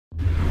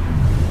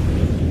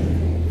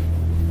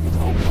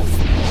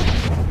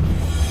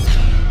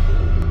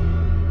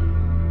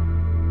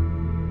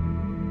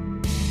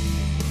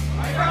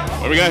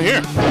we got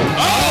here?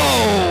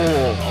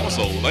 Oh! Almost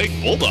a leg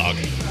bulldog.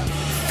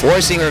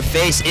 Forcing her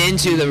face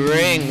into the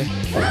ring.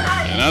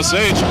 And now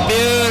Sage.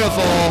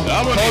 Beautiful.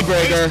 Code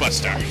breaker.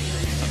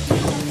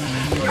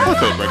 Or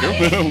code breaker.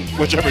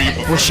 Whichever you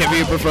prefer. Whichever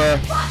you prefer.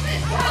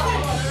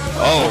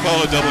 Oh. We'll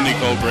call it double knee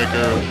code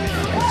breaker.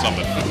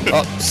 Something.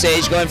 Oh,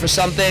 Sage going for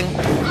something.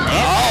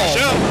 Oh.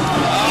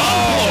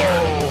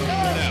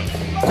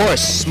 Of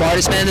course,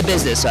 smartest man in the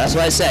business. That's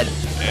what I said.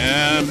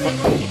 And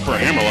for a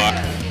hammerlock.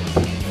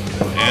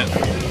 And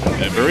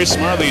very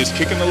smartly, he's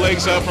kicking the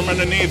legs out from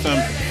underneath him.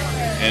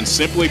 And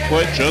simply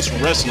put, just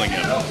wrestling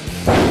him.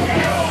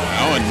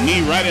 Oh, a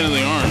knee right into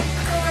the arm.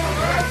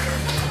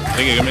 I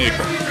think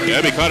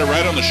he caught it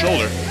right on the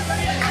shoulder.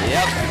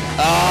 Yep.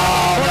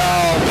 Oh,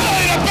 no.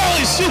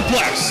 Belly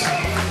suplex.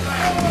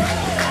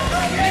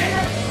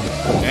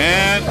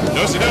 And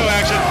do-si-do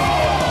action.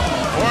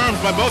 Forearms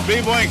by both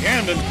B-Boy and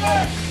Camden.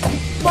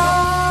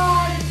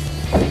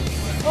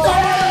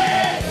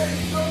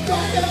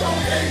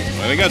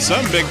 Well, they got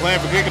some big plan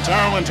for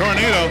Kikataro and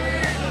Tornado.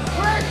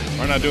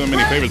 We're not doing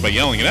many favors by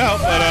yelling it out,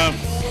 but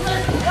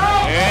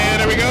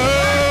and there we go.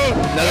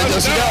 Another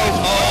do-si-do.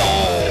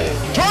 Oh,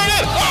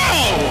 Tornado!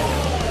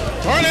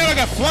 Oh! Tornado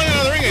got flung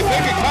out of the ring. I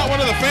think it caught one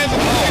of the fans in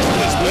the face with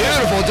this.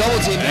 Beautiful double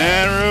team.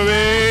 And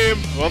Ruby,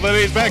 well, then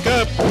he's back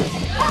up.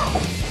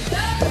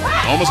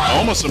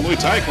 Almost a Muay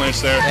Thai clinch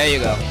there. There you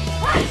go.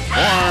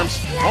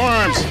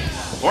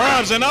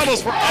 Forearms, and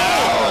almost. Oh!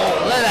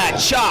 Look at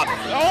that chop.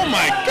 Oh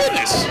my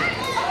goodness!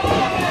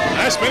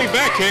 Nice spinning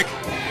back kick.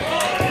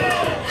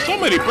 So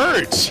many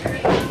birds.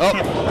 Oh,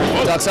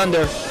 ducks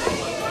under.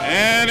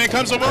 And here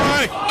comes the boy.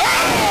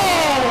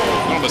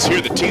 Oh! You almost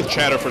hear the teeth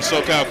chatter for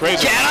SoCal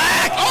Crazy.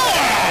 Cadillac!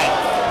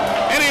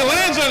 Oh! And he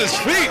lands on his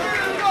feet.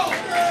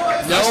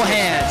 No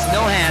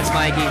hands,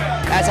 Mikey.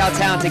 That's how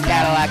talented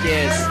Cadillac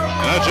is.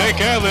 Now Jay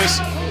Catalyst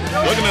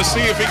looking to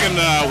see if he can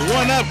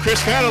one-up Chris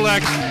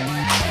Cadillac.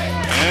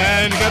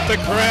 And got the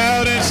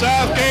crowd in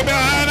Southgate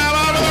behind him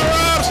over the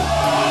ropes.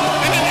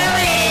 And an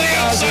area to the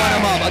outside.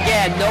 Him up.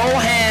 Again, no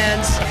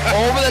hands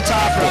over the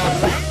top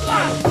rope.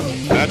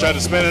 Now tried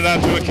to spin it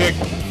out to a kick.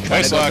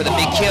 Nice lock. For the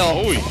big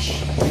kill.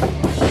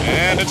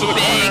 And into the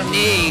corner. Big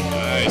knee.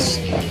 Nice.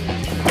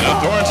 Now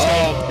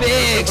Thornstone. Oh,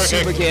 big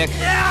super kick.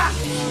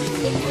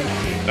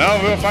 Now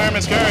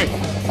Fireman's carry.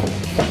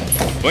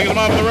 Flinging him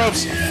off the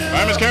ropes.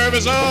 Fireman's carry of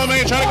his own.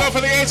 Man, trying to go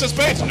for the ace of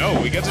spades. No,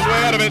 he gets his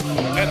way out of it.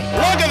 And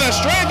look at the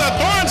straight, the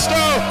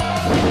Thornstone.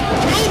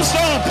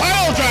 Tombstone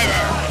pile driver.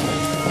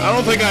 I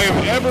don't think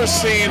I've ever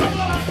seen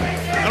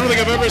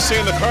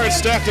the cards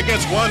stacked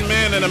against one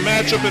man in a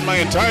matchup in my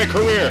entire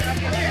career.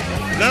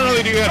 Not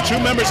only do you have two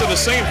members of the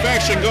same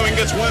faction going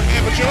against one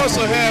man, but you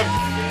also have,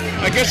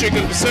 I guess you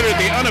can consider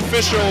the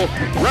unofficial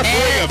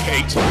referee of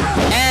hate.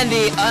 And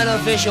the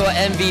unofficial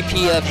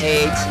MVP of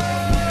hate.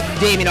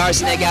 Damien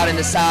Arsenic out in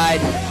the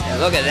side. And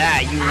look at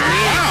that.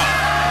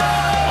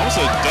 Wow. Almost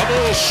a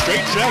double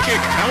straight jacket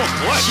camel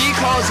clutch. She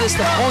calls this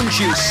the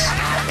ponjuice.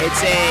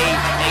 It's a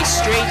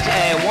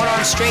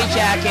one-arm straight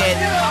jacket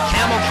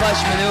camel clutch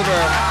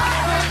maneuver.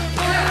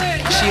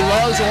 She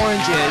loves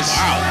oranges.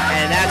 Wow.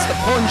 And that's the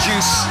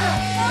ponjuice.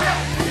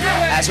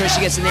 That's where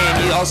she gets the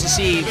name. You also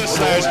see. You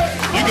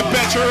can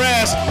bet your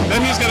ass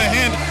that he's gonna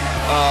hand.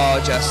 Oh,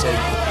 Justin.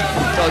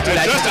 Don't do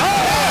that. Justin.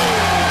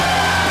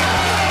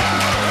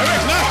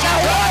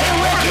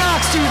 Rick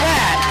Knox do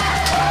that.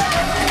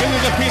 This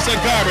is a piece of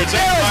garbage.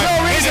 There was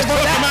no reason he just for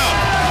took that. him out.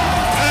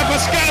 And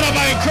Pescado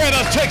by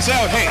Incredible takes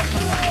out Hate.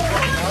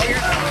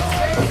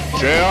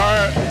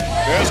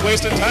 JR's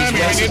wasting time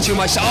here. He needs too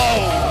much.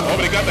 Oh,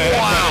 but he got the head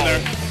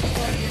in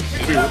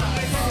there.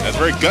 That's a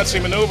very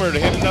gutsy maneuver to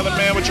hit another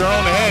man with your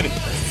own head.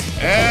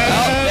 And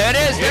there it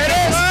is. There it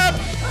is.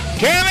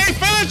 Can they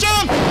finish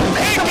him?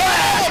 He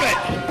can!